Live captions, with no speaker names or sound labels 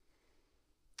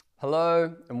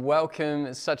Hello and welcome.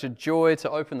 It's such a joy to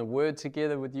open the Word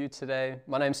together with you today.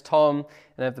 My name's Tom and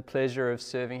I have the pleasure of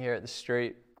serving here at the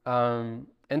street. And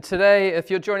today,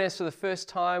 if you're joining us for the first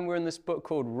time, we're in this book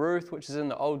called Ruth, which is in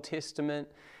the Old Testament.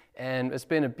 And it's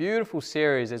been a beautiful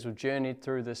series as we've journeyed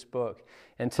through this book.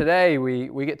 And today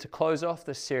we get to close off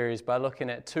this series by looking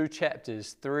at two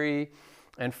chapters, 3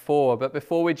 and 4. But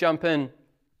before we jump in,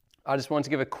 I just want to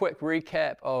give a quick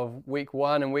recap of week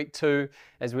 1 and week 2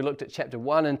 as we looked at chapter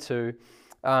 1 and 2.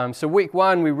 So week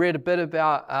 1, we read a bit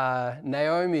about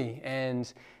Naomi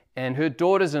and her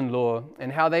daughters-in-law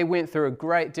and how they went through a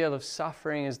great deal of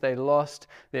suffering as they lost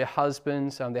their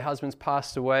husbands. Their husbands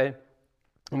passed away.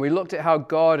 And we looked at how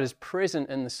God is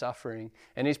present in the suffering,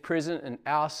 and He's present in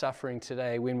our suffering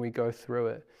today when we go through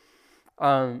it.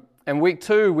 And week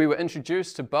 2, we were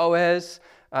introduced to Boaz.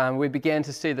 We began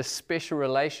to see the special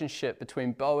relationship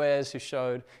between Boaz, who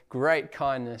showed great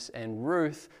kindness, and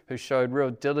Ruth, who showed real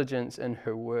diligence in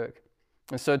her work.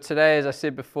 And so today, as I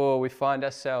said before, we find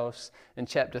ourselves in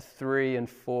chapter 3 and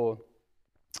 4.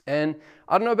 And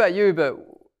I don't know about you, but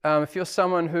if you're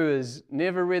someone who has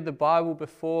never read the Bible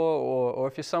before, or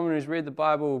if you're someone who's read the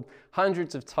Bible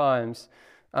hundreds of times,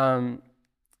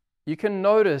 you can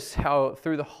notice how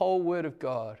through the whole Word of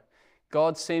God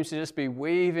seems to just be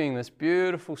weaving this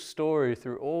beautiful story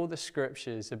through all the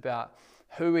scriptures about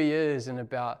who He is and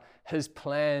about His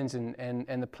plans and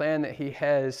the plan that He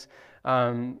has,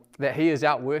 that He is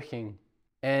outworking.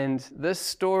 And this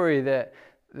story that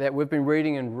we've been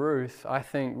reading in Ruth, I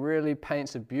think really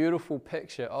paints a beautiful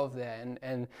picture of that.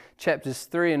 And chapters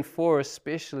 3 and 4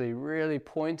 especially really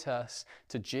point us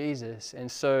to Jesus. And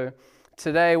so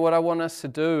today, what I want us to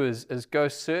do is go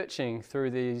searching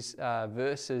through these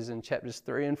verses in chapters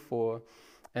 3 and 4,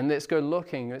 and let's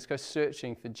go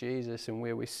searching for Jesus and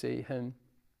where we see Him.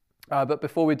 But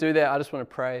before we do that, I just want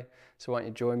to pray, so why don't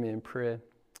you join me in prayer.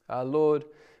 Lord,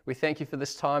 we thank You for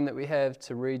this time that we have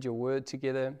to read Your Word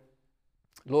together.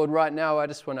 Lord, right now, I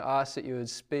just want to ask that You would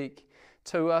speak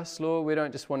to us, Lord. We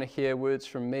don't just want to hear words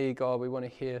from me, God. We want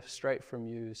to hear straight from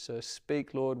You. So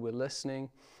speak, Lord. We're listening.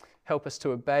 Help us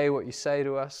to obey what You say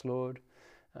to us, Lord.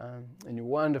 In Your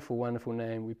wonderful, wonderful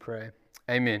name we pray.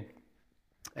 Amen.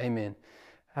 Amen.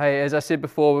 Hey, as I said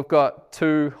before, we've got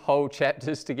 2 whole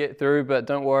chapters to get through, but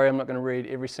don't worry, I'm not going to read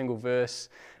every single verse.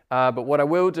 But what I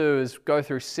will do is go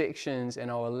through sections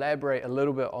and I'll elaborate a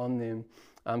little bit on them.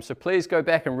 So please go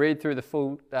back and read through the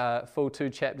full 2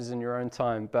 chapters in your own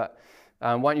time. But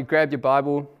why don't you grab your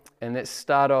Bible, and let's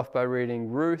start off by reading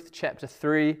Ruth chapter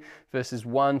 3, verses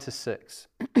 1 to 6.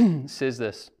 It says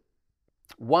this: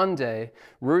 One day,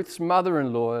 Ruth's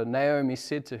mother-in-law, Naomi,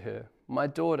 said to her, "My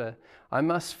daughter, I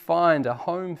must find a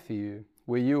home for you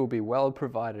where you will be well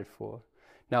provided for.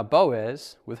 Now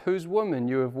Boaz, with whose woman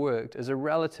you have worked, is a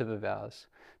relative of ours.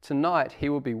 Tonight he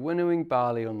will be winnowing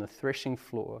barley on the threshing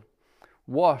floor.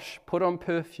 Wash, put on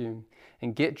perfume,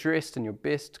 and get dressed in your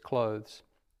best clothes.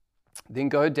 Then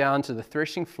go down to the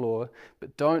threshing floor,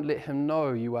 but don't let him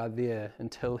know you are there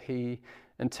until he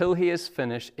has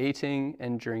finished eating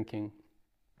and drinking.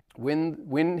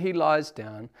 When he lies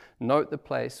down, note the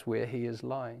place where he is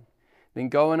lying. Then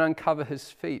go and uncover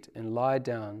his feet and lie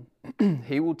down.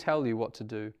 He will tell you what to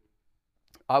do."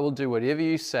 "I will do whatever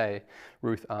you say,"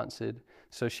 Ruth answered.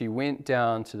 So she went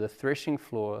down to the threshing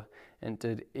floor and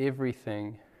did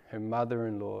everything her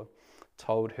mother-in-law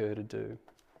told her to do.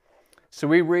 So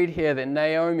we read here that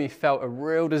Naomi felt a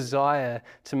real desire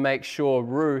to make sure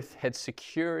Ruth had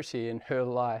security in her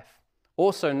life.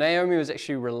 Also, Naomi was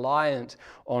actually reliant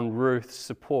on Ruth's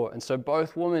support, and so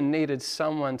both women needed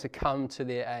someone to come to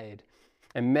their aid,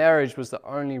 and marriage was the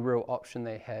only real option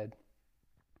they had.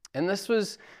 And this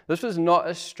was not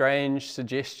a strange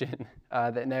suggestion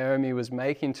that Naomi was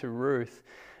making to Ruth.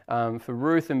 For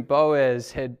Ruth and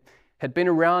Boaz had been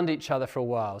around each other for a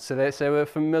while, so they were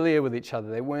familiar with each other.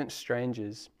 They weren't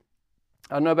strangers.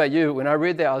 I don't know about you, when I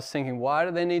read that, I was thinking, why do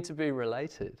they need to be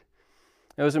related?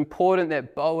 It was important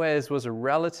that Boaz was a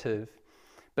relative,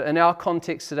 but in our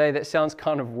context today, that sounds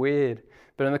kind of weird.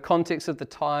 But in the context of the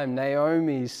time,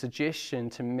 Naomi's suggestion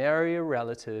to marry a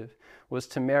relative was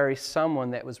to marry someone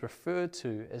that was referred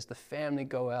to as the family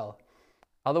Goel,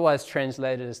 otherwise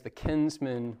translated as the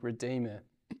kinsman redeemer.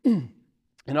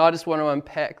 And I just want to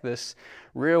unpack this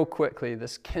real quickly,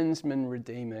 this kinsman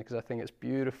redeemer, because I think it's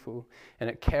beautiful and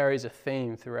it carries a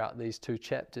theme throughout these 2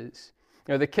 chapters.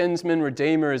 You know, the kinsman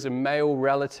redeemer is a male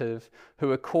relative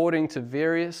who, according to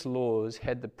various laws,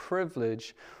 had the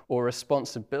privilege or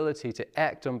responsibility to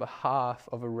act on behalf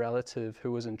of a relative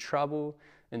who was in trouble,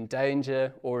 in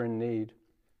danger, or in need.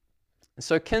 And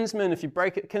so kinsman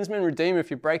redeemer, if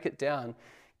you break it down,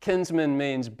 kinsman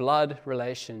means blood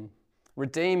relation.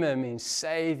 Redeemer means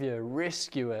savior,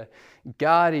 rescuer,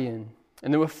 guardian.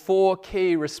 And there were 4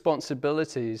 key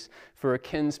responsibilities for a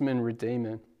kinsman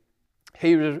redeemer.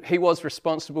 He was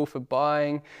responsible for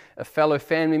buying a fellow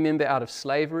family member out of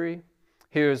slavery.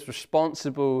 He was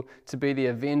responsible to be the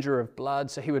avenger of blood,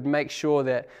 so he would make sure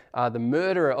that the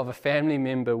murderer of a family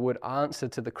member would answer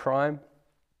to the crime.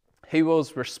 He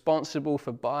was responsible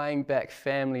for buying back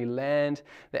family land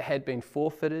that had been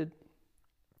forfeited.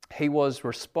 He was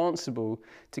responsible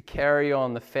to carry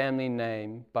on the family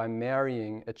name by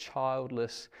marrying a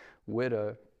childless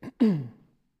widow.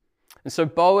 And so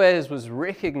Boaz was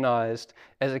recognized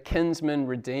as a kinsman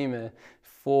redeemer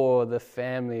for the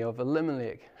family of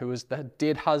Elimelech, who was the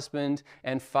dead husband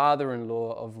and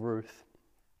father-in-law of Ruth.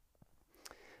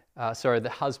 The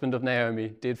husband of Naomi,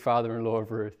 dead father-in-law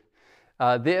of Ruth.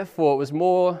 Therefore, it was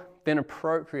more than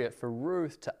appropriate for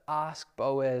Ruth to ask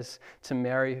Boaz to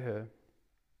marry her.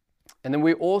 And then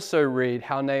we also read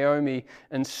how Naomi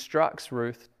instructs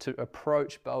Ruth to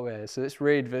approach Boaz. So let's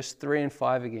read verse 3 and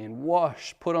 5 again.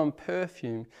 Wash, put on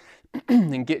perfume,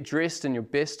 and get dressed in your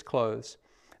best clothes.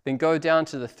 Then go down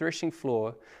to the threshing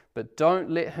floor, but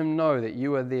don't let him know that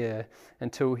you are there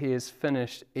until he has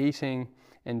finished eating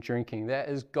and drinking. That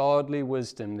is godly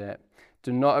wisdom, that.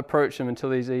 Do not approach him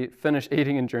until he's finished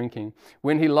eating and drinking.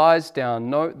 When he lies down,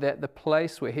 note that the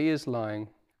place where he is lying.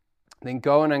 Then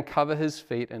go and uncover his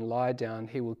feet and lie down.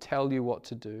 He will tell you what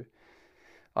to do.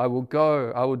 I will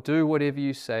go. I will do whatever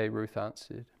you say, Ruth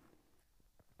answered.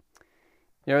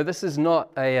 You know, this is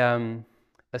not a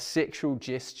sexual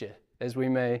gesture, as we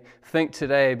may think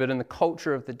today, but in the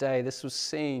culture of the day, this was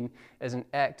seen as an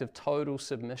act of total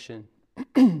submission.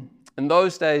 In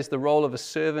those days, the role of a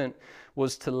servant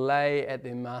was to lay at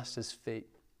their master's feet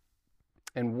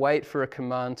and wait for a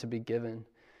command to be given.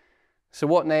 So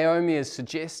what Naomi is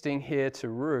suggesting here to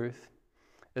Ruth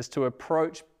is to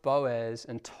approach Boaz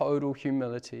in total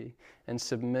humility and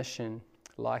submission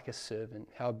like a servant.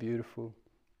 How beautiful.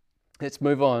 Let's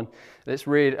move on. Let's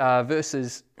read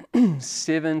verses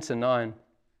 7 to 9.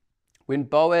 When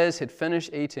Boaz had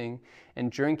finished eating and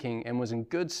drinking and was in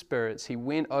good spirits, he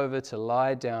went over to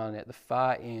lie down at the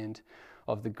far end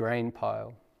of the grain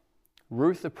pile.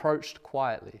 Ruth approached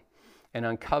quietly and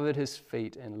uncovered his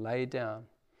feet and lay down.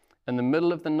 In the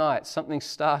middle of the night, something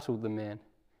startled the man.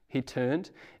 He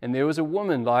turned, and there was a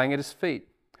woman lying at his feet.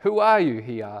 "Who are you?"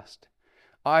 he asked.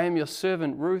 "I am your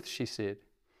servant Ruth," she said.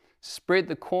 "Spread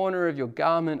the corner of your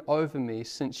garment over me,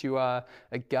 since you are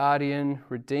a guardian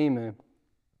redeemer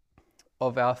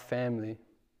of our family."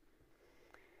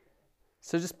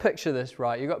 So just picture this,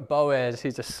 right? You've got Boaz,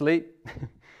 he's asleep.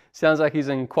 Sounds like he's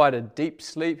in quite a deep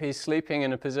sleep. He's sleeping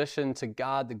in a position to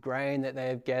guard the grain that they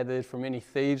have gathered from any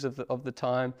thieves of the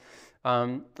time.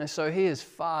 And so he is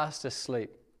fast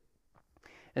asleep.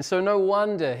 And so no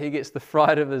wonder he gets the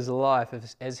fright of his life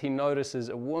as he notices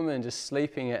a woman just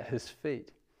sleeping at his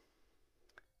feet.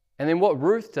 And then what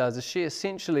Ruth does is she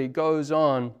essentially goes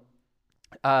on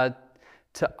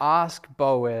to ask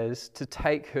Boaz to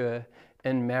take her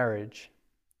in marriage.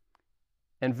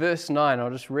 In verse 9, I'll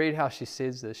just read how she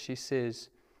says this. She says,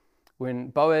 when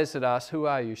Boaz had asked, "Who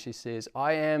are you?" she says,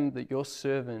 "I am your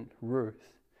servant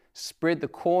Ruth. Spread the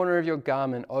corner of your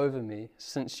garment over me,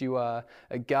 since you are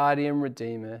a guardian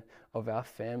redeemer of our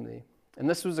family." And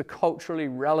this was a culturally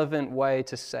relevant way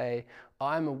to say,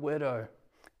 "I'm a widow.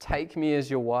 Take me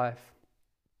as your wife."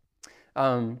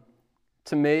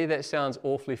 To me, that sounds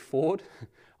awfully forward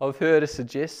of her to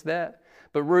suggest that.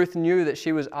 But Ruth knew that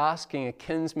she was asking a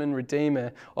kinsman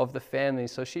redeemer of the family,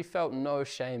 so she felt no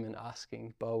shame in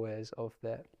asking Boaz of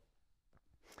that.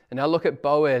 And now look at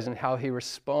Boaz and how he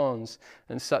responds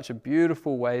in such a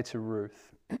beautiful way to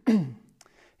Ruth.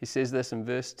 He says this in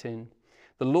verse 10.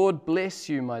 "The Lord bless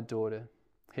you, my daughter,"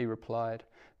 he replied.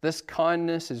 "This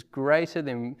kindness is greater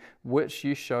than which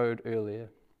you showed earlier.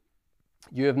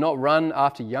 You have not run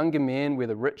after younger men,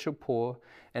 whether rich or poor.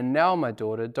 And now, my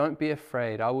daughter, don't be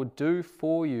afraid. I will do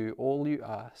for you all you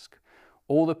ask.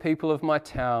 All the people of my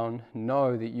town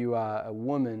know that you are a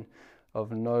woman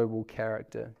of noble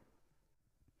character."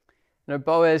 You know,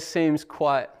 Boaz seems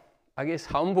quite,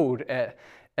 humbled at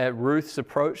Ruth's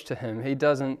approach to him. He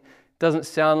doesn't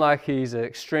sound like he's an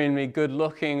extremely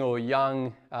good-looking or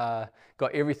young,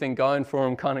 got everything going for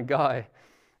him kind of guy.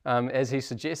 As he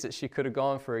suggests that she could have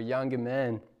gone for a younger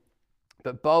man.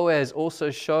 But Boaz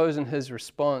also shows in his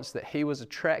response that he was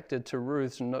attracted to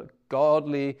Ruth's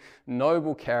godly,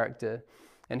 noble character,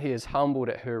 and he is humbled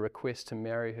at her request to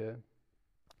marry him.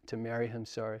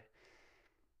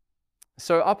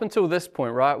 So up until this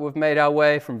point, right, we've made our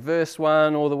way from verse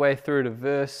 1 all the way through to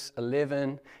verse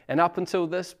 11, and up until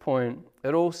this point,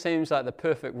 it all seems like the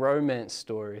perfect romance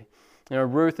story.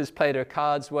 Ruth has played her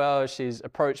cards well. She's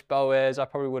approached Boaz. I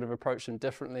probably would have approached him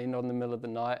differently, not in the middle of the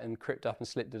night and crept up and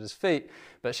slept at his feet.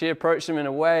 But she approached him in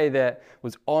a way that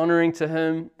was honoring to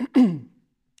him.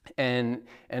 And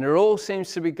it all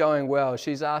seems to be going well.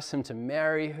 She's asked him to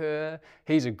marry her.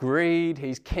 He's agreed.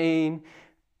 He's keen.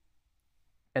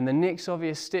 And the next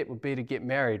obvious step would be to get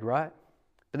married, right?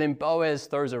 But then Boaz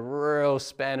throws a real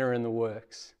spanner in the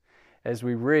works. As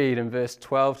we read in verse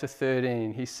 12 to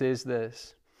 13, he says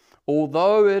this: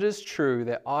 "Although it is true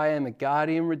that I am a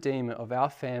guardian redeemer of our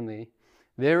family,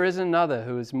 there is another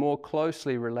who is more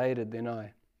closely related than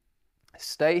I.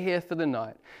 Stay here for the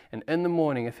night, and in the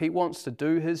morning, if he wants to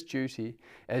do his duty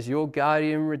as your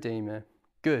guardian redeemer,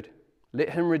 good, let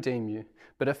him redeem you.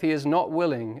 But if he is not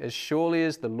willing, as surely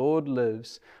as the Lord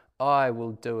lives, I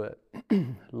will do it.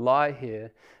 Lie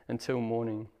here until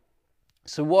morning."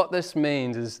 So what this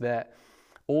means is that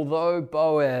although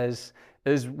Boaz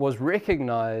was a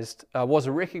recognized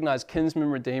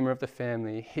kinsman redeemer of the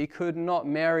family, he could not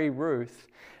marry Ruth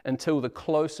until the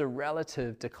closer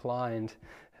relative declined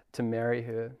to marry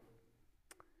her.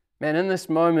 Man, in this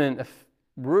moment,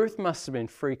 Ruth must have been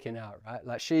freaking out, right?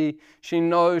 Like she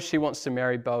knows she wants to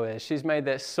marry Boaz. She's made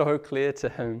that so clear to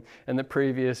him in the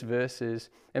previous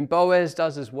verses. And Boaz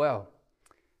does as well.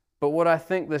 But what I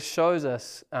think this shows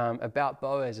us about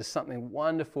Boaz is something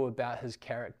wonderful about his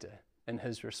character and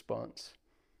his response.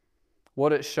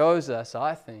 What it shows us,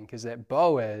 I think, is that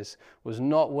Boaz was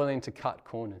not willing to cut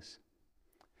corners.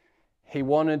 He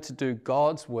wanted to do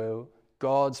God's will,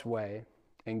 God's way,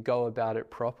 and go about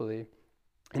it properly.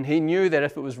 And he knew that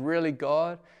if it was really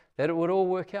God, that it would all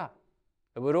work out.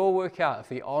 It would all work out if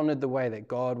he honored the way that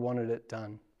God wanted it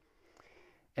done.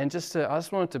 And I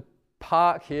just wanted to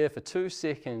park here for 2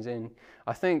 seconds, and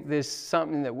I think there's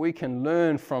something that we can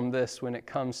learn from this when it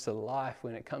comes to life,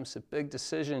 when it comes to big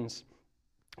decisions,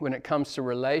 when it comes to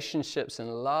relationships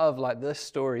and love, like this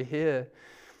story here.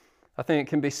 I think it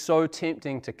can be so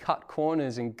tempting to cut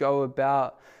corners and go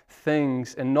about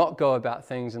things and not go about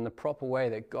things in the proper way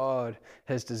that God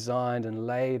has designed and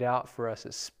laid out for us,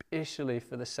 especially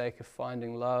for the sake of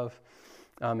finding love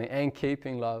and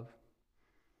keeping love.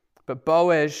 But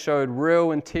Boaz showed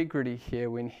real integrity here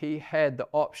when he had the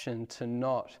option to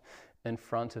not in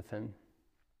front of him.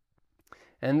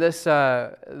 And this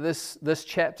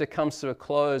chapter comes to a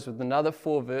close with another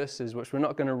 4 verses, which we're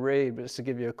not going to read, but just to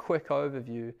give you a quick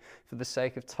overview for the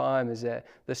sake of time, is that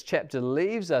this chapter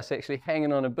leaves us actually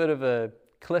hanging on a bit of a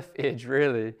cliff edge,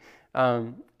 really.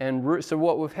 So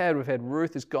what we've had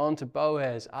Ruth has gone to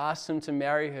Boaz, asked him to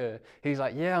marry her. He's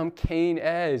like, yeah, I'm keen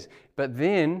as. But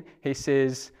then he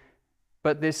says,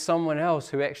 but there's someone else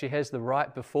who actually has the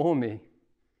right before me.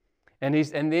 And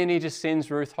then he just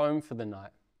sends Ruth home for the night.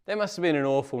 That must have been an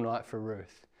awful night for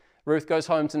Ruth. Ruth goes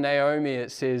home to Naomi,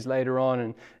 it says later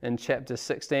on in chapter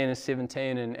 16 and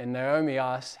 17, and Naomi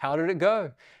asks, how did it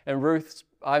go? And Ruth,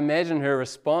 I imagine her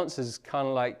response is kind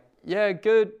of like, yeah,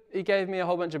 good. He gave me a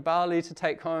whole bunch of barley to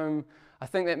take home. I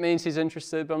think that means he's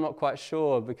interested, but I'm not quite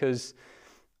sure, because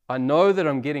I know that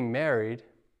I'm getting married,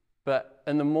 but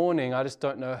in the morning, I just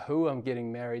don't know who I'm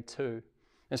getting married to.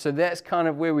 And so that's kind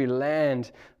of where we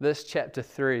land this chapter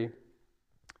 3.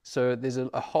 So there's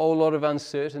a whole lot of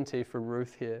uncertainty for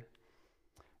Ruth here.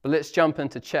 But let's jump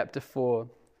into chapter 4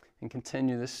 and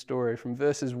continue this story from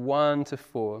verses 1 to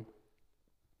 4.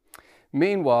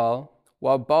 Meanwhile,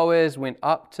 while Boaz went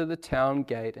up to the town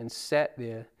gate and sat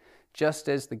there, just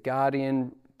as the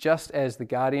guardian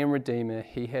redeemer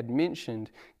he had mentioned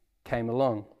came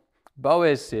along,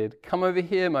 Boaz said, "Come over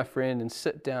here, my friend, and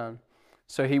sit down."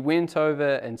 So he went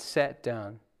over and sat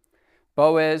down.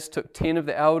 Boaz took 10 of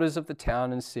the elders of the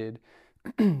town and said,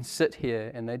 "Sit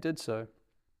here," and they did so.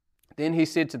 Then he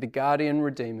said to the guardian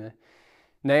redeemer,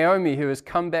 "Naomi, who has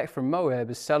come back from Moab,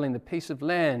 is selling the piece of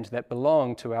land that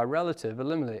belonged to our relative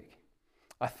Elimelech.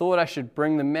 I thought I should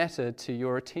bring the matter to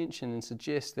your attention and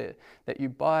suggest that you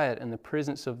buy it in the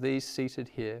presence of these seated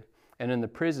here and in the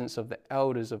presence of the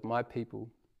elders of my people.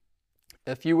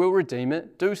 If you will redeem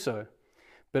it, do so.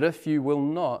 But if you will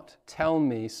not, tell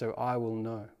me so I will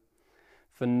know.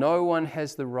 For no one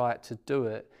has the right to do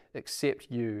it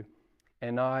except you,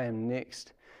 and I am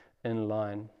next in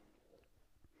line."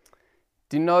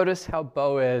 Do you notice how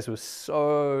Boaz was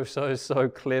so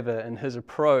clever in his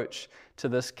approach to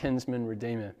this kinsman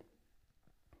redeemer?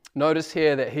 Notice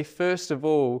here that he first of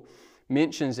all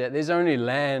mentions that there's only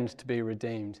land to be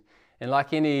redeemed. And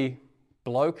like any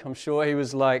bloke, I'm sure he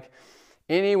was like,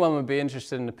 anyone would be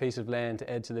interested in a piece of land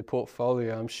to add to their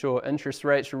portfolio. I'm sure interest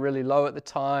rates were really low at the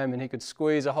time and he could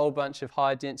squeeze a whole bunch of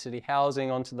high density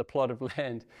housing onto the plot of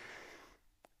land.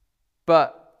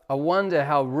 But I wonder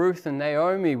how Ruth and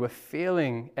Naomi were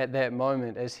feeling at that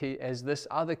moment as this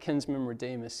other kinsman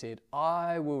redeemer said,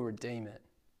 I will redeem it.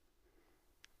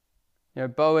 You know,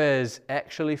 Boaz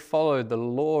actually followed the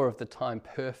law of the time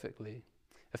perfectly.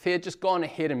 If he had just gone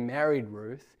ahead and married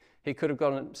Ruth, he could have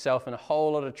gotten himself in a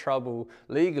whole lot of trouble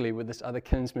legally with this other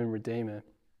kinsman redeemer.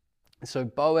 And so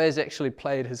Boaz actually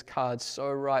played his cards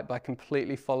so right by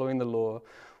completely following the law,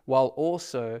 while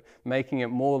also making it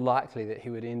more likely that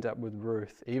he would end up with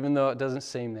Ruth, even though it doesn't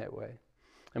seem that way.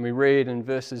 And we read in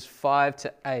verses 5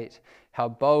 to 8 how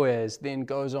Boaz then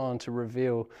goes on to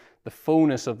reveal the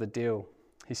fullness of the deal.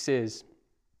 He says,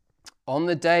 on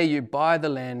the day you buy the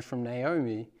land from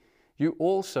Naomi, you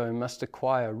also must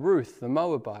acquire Ruth the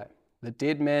Moabite, the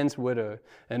dead man's widow,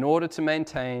 in order to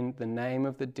maintain the name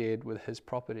of the dead with his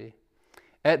property.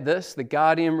 At this, the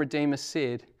guardian redeemer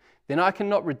said, then I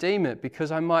cannot redeem it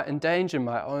because I might endanger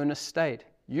my own estate.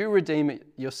 You redeem it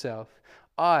yourself.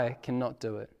 I cannot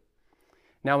do it.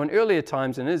 Now, in earlier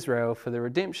times in Israel, for the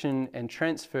redemption and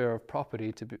transfer of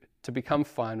property to become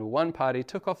final, one party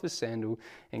took off his sandal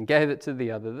and gave it to the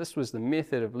other. This was the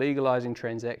method of legalizing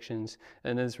transactions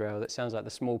in Israel. That sounds like the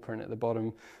small print at the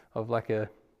bottom of like a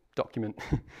document.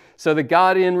 So the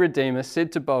guardian redeemer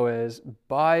said to Boaz,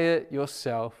 buy it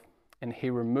yourself, and he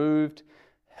removed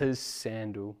his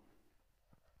sandal.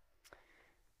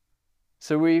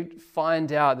 So we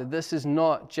find out that this is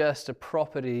not just a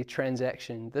property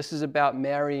transaction. This is about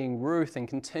marrying Ruth and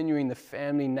continuing the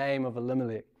family name of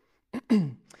Elimelech.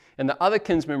 And the other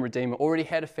kinsman redeemer already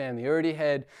had a family, already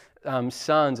had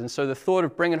sons. And so the thought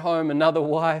of bringing home another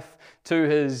wife to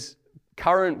his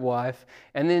current wife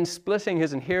and then splitting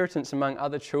his inheritance among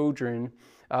other children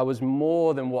was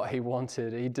more than what he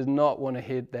wanted. He did not want to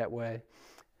head that way.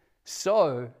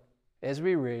 So, as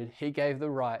we read, he gave the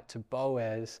right to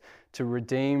Boaz to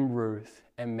redeem Ruth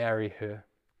and marry her.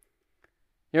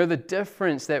 You know, the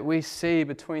difference that we see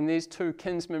between these two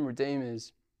kinsman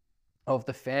redeemers of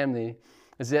the family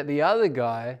is that the other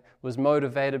guy was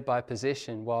motivated by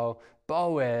possession, while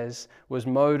Boaz was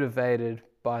motivated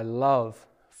by love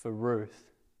for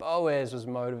Ruth. Boaz was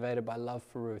motivated by love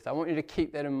for Ruth. I want you to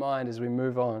keep that in mind as we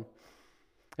move on.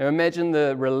 Now imagine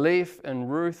the relief in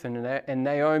Ruth and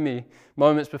Naomi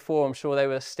moments before. I'm sure they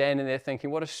were standing there thinking,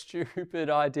 what a stupid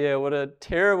idea, what a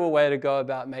terrible way to go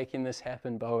about making this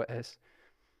happen, Boaz.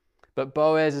 But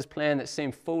Boaz's plan that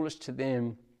seemed foolish to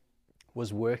them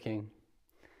was working.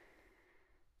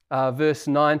 Verse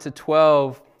 9 to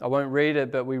 12, I won't read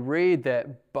it, but we read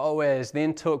that Boaz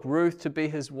then took Ruth to be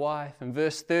his wife. In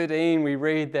verse 13, we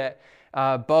read that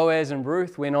Boaz and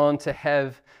Ruth went on to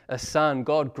have a son.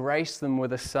 God graced them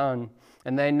with a son,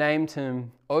 and they named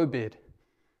him Obed.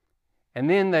 And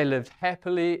then they lived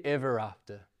happily ever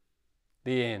after.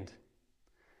 The end.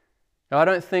 Now, I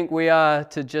don't think we are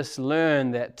to just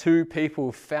learn that two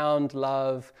people found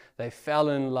love, they fell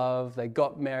in love, they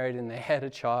got married, and they had a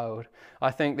child.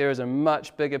 I think there is a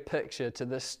much bigger picture to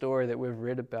this story that we've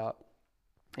read about.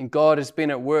 And God has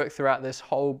been at work throughout this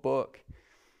whole book.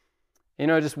 You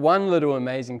know, just one little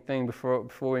amazing thing before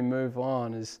we move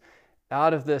on is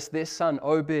out of this, their son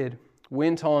Obed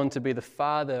went on to be the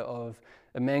father of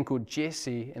a man called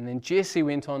Jesse, and then Jesse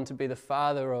went on to be the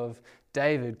father of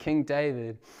David, King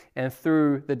David, and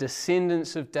through the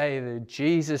descendants of David,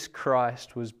 Jesus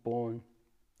Christ was born.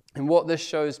 And what this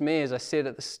shows me, as I said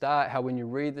at the start, how when you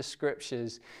read the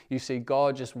scriptures, you see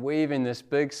God just weaving this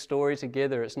big story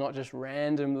together. It's not just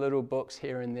random little books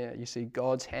here and there. You see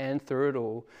God's hand through it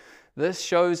all. This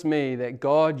shows me that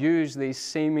God used these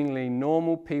seemingly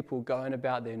normal people going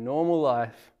about their normal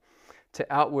life to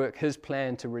outwork his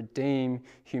plan to redeem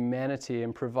humanity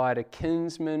and provide a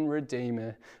kinsman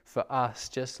redeemer for us,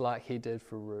 just like he did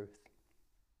for Ruth.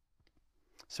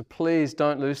 So please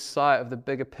don't lose sight of the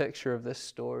bigger picture of this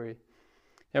story.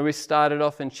 Now, we started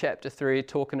off in chapter 3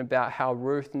 talking about how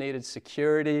Ruth needed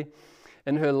security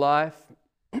in her life.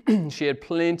 She had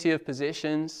plenty of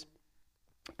possessions,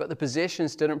 but the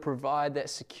possessions didn't provide that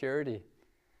security.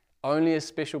 Only a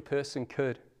special person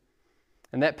could.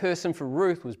 And that person for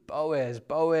Ruth was Boaz.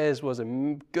 Boaz was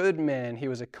a good man. He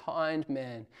was a kind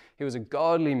man. He was a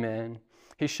godly man.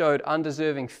 He showed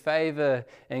undeserving favor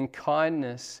and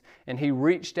kindness, and he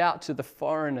reached out to the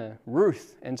foreigner,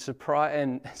 Ruth, and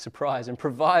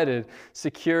provided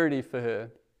security for her.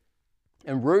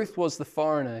 And Ruth was the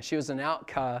foreigner. She was an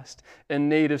outcast in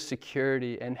need of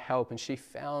security and help, and she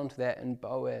found that in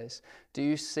Boaz. Do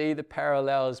you see the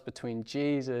parallels between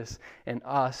Jesus and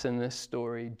us in this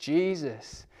story?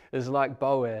 Jesus is like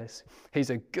Boaz. He's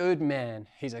a good man.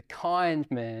 He's a kind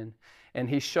man, and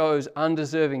he shows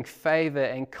undeserving favor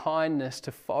and kindness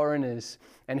to foreigners,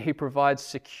 and he provides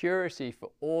security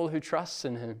for all who trust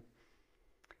in him.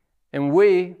 And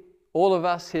we, all of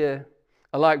us here,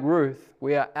 are like Ruth.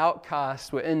 We are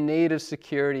outcasts. We're in need of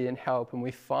security and help, and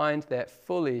we find that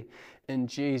fully in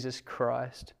Jesus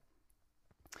Christ.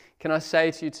 Can I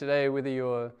say to you today, whether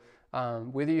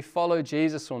you follow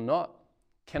Jesus or not,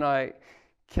 can I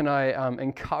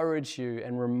encourage you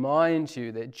and remind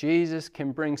you that Jesus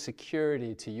can bring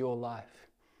security to your life?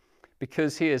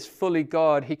 Because He is fully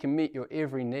God, He can meet your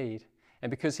every need. And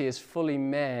because He is fully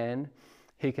man,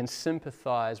 He can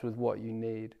sympathize with what you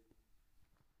need.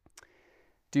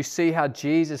 Do you see how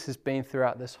Jesus has been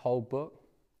throughout this whole book?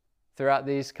 Throughout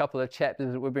these couple of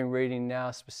chapters that we've been reading now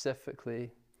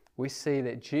specifically, we see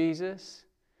that Jesus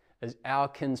is our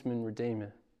kinsman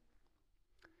redeemer.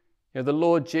 The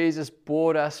Lord Jesus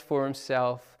bought us for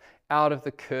Himself out of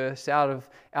the curse, out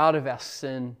of our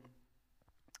sin.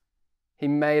 He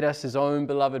made us His own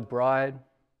beloved bride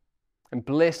and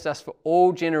blessed us for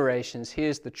all generations. He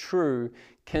is the true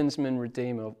kinsman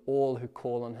redeemer of all who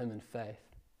call on Him in faith.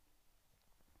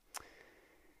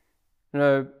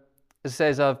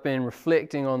 As I've been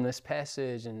reflecting on this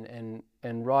passage and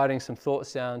writing some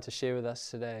thoughts down to share with us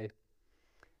today,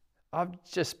 I've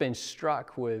just been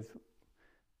struck with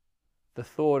the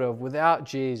thought of, without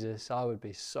Jesus, I would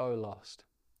be so lost.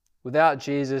 Without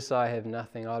Jesus, I have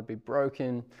nothing. I'd be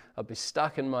broken. I'd be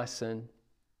stuck in my sin.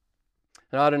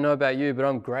 And I don't know about you, but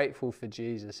I'm grateful for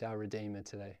Jesus, our Redeemer,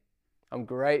 today. I'm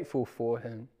grateful for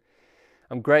Him.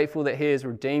 I'm grateful that He has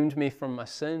redeemed me from my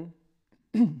sin.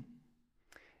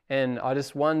 And I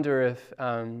just wonder if,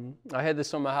 I had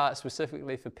this on my heart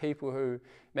specifically for people who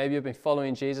maybe have been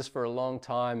following Jesus for a long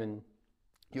time, and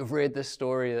you've read this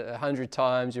story 100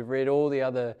 times, you've read all the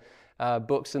other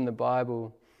books in the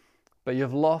Bible, but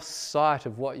you've lost sight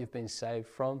of what you've been saved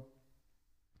from.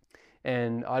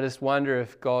 And I just wonder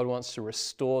if God wants to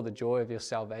restore the joy of your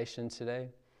salvation today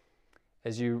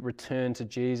as you return to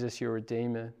Jesus, your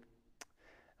Redeemer.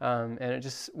 And it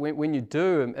just, when you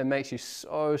do, it makes you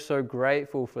so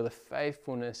grateful for the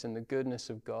faithfulness and the goodness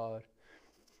of God.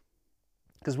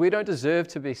 Because we don't deserve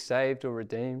to be saved or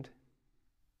redeemed.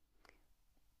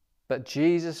 But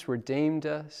Jesus redeemed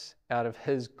us out of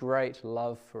His great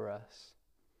love for us.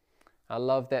 I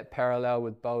love that parallel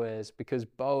with Boaz, because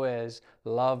Boaz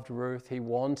loved Ruth. He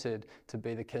wanted to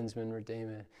be the kinsman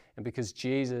redeemer. And because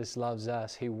Jesus loves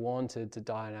us, He wanted to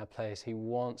die in our place. He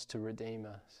wants to redeem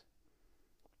us.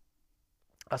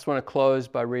 I just want to close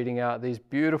by reading out these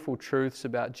beautiful truths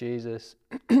about Jesus,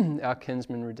 our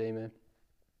kinsman redeemer.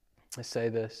 I say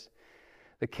this: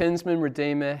 the kinsman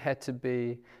redeemer had to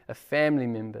be a family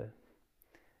member.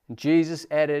 And Jesus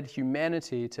added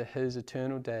humanity to His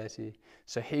eternal deity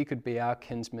so He could be our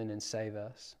kinsman and save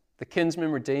us. The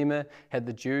kinsman redeemer had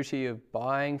the duty of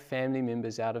buying family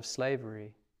members out of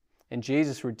slavery. And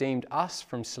Jesus redeemed us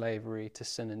from slavery to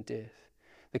sin and death.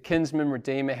 The kinsman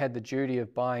redeemer had the duty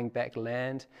of buying back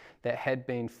land that had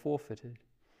been forfeited.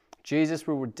 Jesus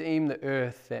will redeem the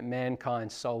earth that mankind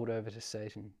sold over to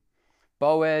Satan.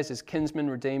 Boaz, as kinsman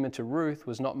redeemer to Ruth,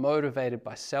 was not motivated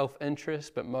by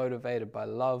self-interest, but motivated by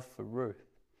love for Ruth.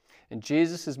 And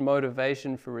Jesus'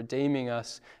 motivation for redeeming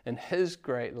us in His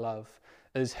great love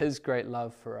is His great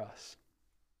love for us.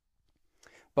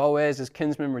 Boaz, as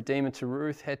kinsman redeemer to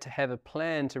Ruth, had to have a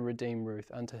plan to redeem Ruth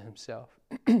unto himself.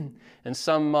 And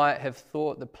some might have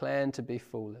thought the plan to be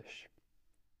foolish.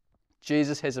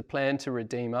 Jesus has a plan to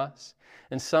redeem us,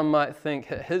 and some might think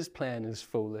that His plan is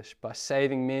foolish by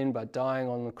saving men by dying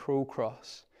on the cruel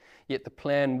cross. Yet the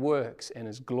plan works and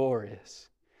is glorious.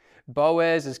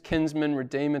 Boaz, as kinsman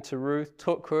redeemer to Ruth,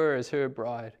 took her as her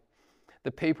bride.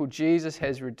 The people Jesus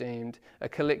has redeemed are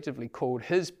collectively called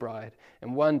His bride,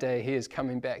 and one day He is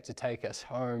coming back to take us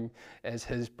home as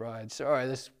His bride. Sorry,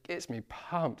 this gets me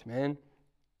pumped, man.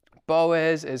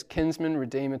 Boaz, as kinsman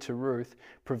redeemer to Ruth,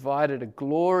 provided a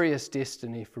glorious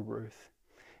destiny for Ruth.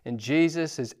 And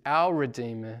Jesus, as our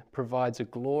Redeemer, provides a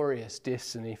glorious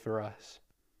destiny for us.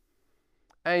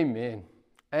 Amen.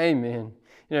 Amen.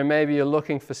 Maybe you're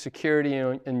looking for security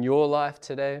in your life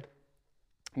today.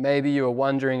 Maybe you are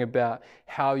wondering about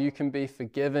how you can be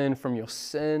forgiven from your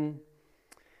sin.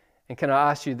 And can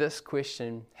I ask you this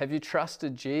question? Have you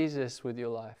trusted Jesus with your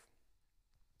life?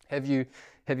 Have you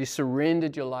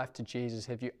surrendered your life to Jesus?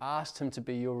 Have you asked Him to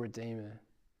be your Redeemer?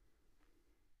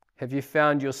 Have you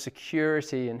found your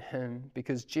security in Him?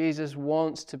 Because Jesus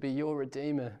wants to be your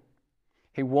Redeemer.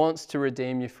 He wants to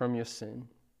redeem you from your sin.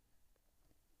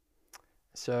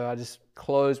 So I just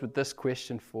close with this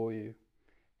question for you.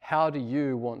 How do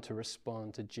you want to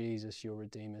respond to Jesus, your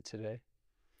Redeemer, today?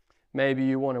 Maybe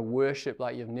you want to worship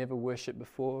like you've never worshiped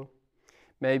before.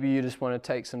 Maybe you just want to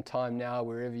take some time now,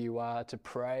 wherever you are, to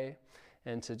pray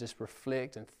and to just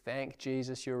reflect and thank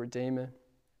Jesus, your Redeemer.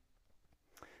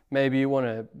 Maybe you want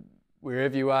to,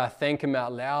 wherever you are, thank Him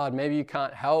out loud. Maybe you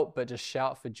can't help but just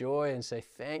shout for joy and say,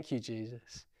 thank you,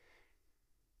 Jesus.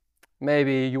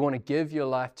 Maybe you want to give your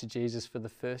life to Jesus for the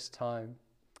first time.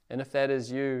 And if that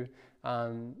is you,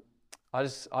 I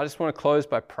just want to close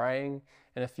by praying.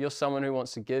 And if you're someone who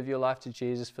wants to give your life to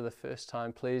Jesus for the first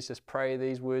time, please just pray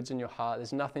these words in your heart.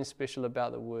 There's nothing special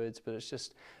about the words, but it's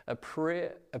just a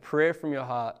prayer from your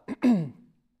heart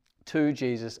to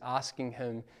Jesus, asking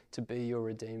Him to be your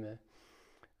Redeemer.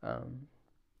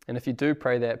 And if you do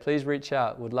pray that, please reach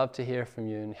out. We'd love to hear from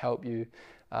you and help you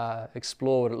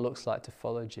explore what it looks like to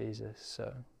follow Jesus.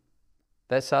 So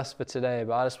that's us for today,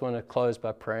 but I just want to close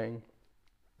by praying.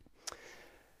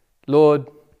 Lord,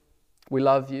 we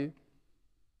love you.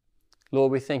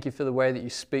 Lord, we thank you for the way that you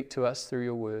speak to us through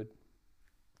your word.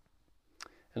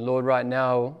 And Lord, right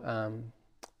now,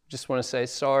 just want to say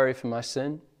sorry for my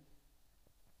sin.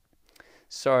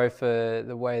 Sorry for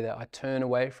the way that I turn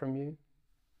away from you.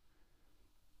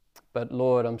 But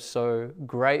Lord, I'm so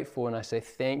grateful, and I say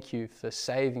thank you for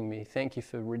saving me. Thank you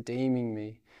for redeeming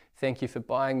me. Thank you for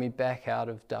buying me back out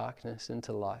of darkness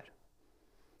into light.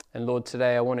 And Lord,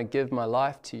 today I want to give my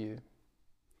life to you,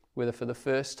 whether for the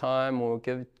first time or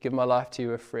give my life to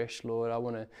you afresh, Lord. I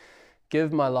want to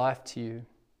give my life to you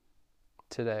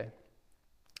today.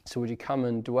 So would you come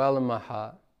and dwell in my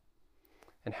heart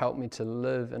and help me to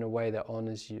live in a way that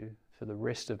honors you for the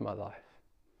rest of my life.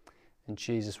 In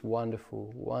Jesus'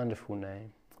 wonderful, wonderful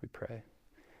name we pray.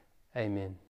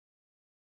 Amen.